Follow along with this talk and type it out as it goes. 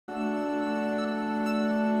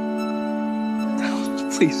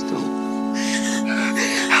Please don't.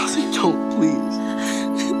 Halsey, don't, please.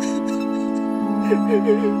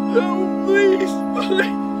 No, please.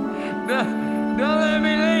 Don't let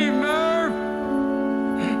me leave, Murph!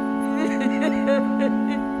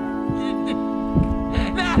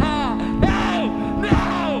 No!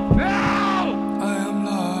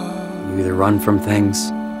 You either run from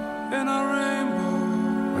things,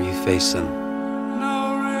 or you face them.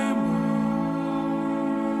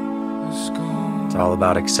 It's all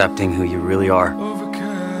about accepting who you really are.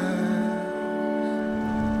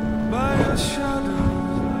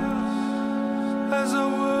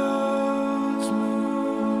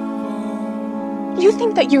 You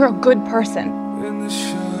think that you're a good person.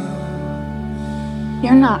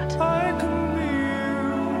 You're not.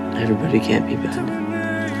 Everybody can't be bad.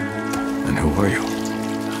 And who are you?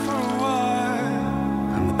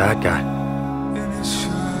 I'm the bad guy.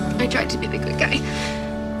 I tried to be the good guy.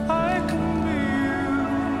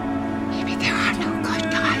 Maybe there are no good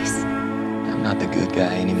guys. I'm not the good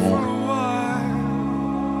guy anymore.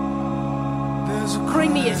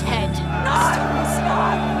 Bring me his head. No!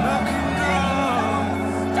 Stop!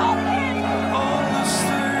 Stop it!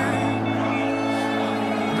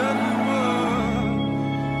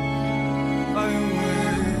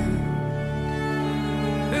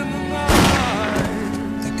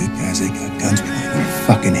 The good guys, they got guns pointed at their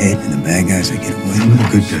fucking head, and the bad guys, they get away with the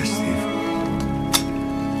good guys, Steve.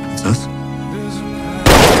 It's us.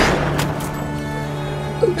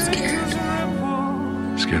 I'm scared.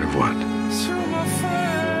 Scared of what?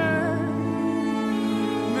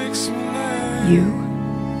 You?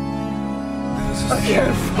 I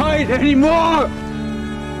can't fight anymore!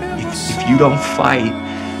 If you don't fight,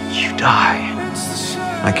 you die.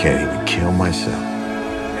 I can't even kill myself.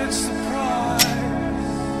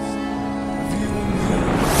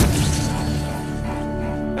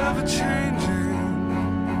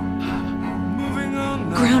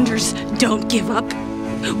 Grounders don't give up.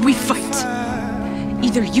 We fight.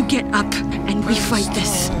 Either you get up and we fight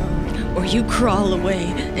this, or you crawl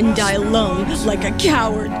away and die alone like a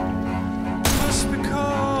coward.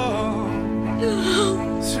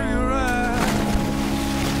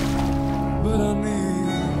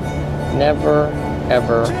 Never,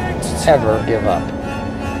 ever, ever give up.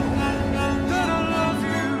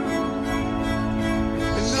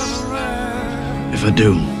 If I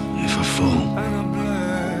do, if I fall,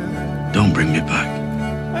 don't bring me back.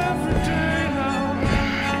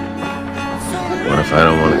 What if I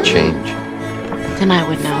don't want to change? Then I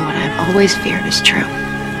would know what I've always feared is true.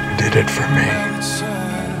 You did it for me.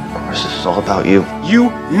 Of course, this is all about you.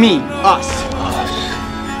 You, me, us. Us.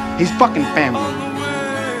 He's fucking family.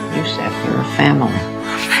 You said you're a family.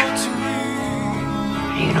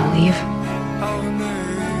 Are you gonna leave?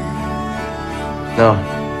 No.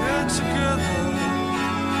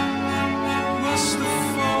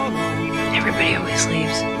 Everybody always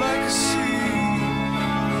leaves.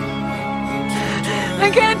 I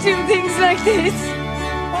can't do things like this.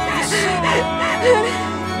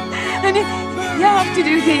 And you have to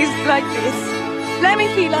do things like this. Let me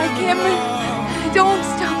be like him. Don't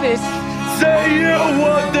stop it. Say you don't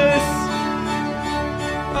want this!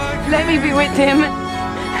 Let me be with him.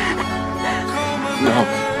 No.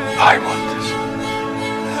 I want this.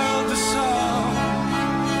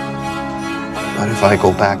 What if I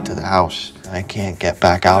go back to the house and I can't get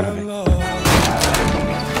back out of it?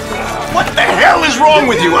 What the hell is wrong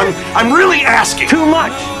with you? I'm really asking. Too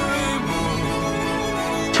much.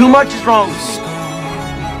 Too much is wrong with me.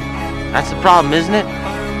 That's the problem, isn't it?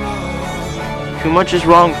 Too much is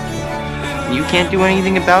wrong with me. You can't do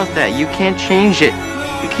anything about that. You can't change it.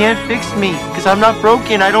 You can't fix me, because I'm not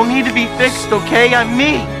broken. I don't need to be fixed, okay? I'm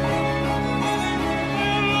me.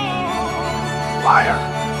 Liar.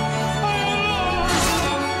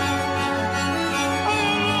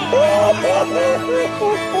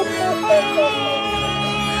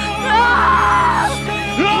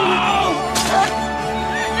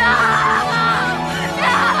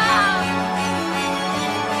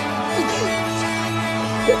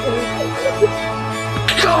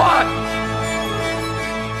 Go on!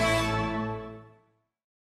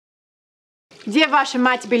 Где ваша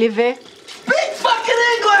мать Белеве?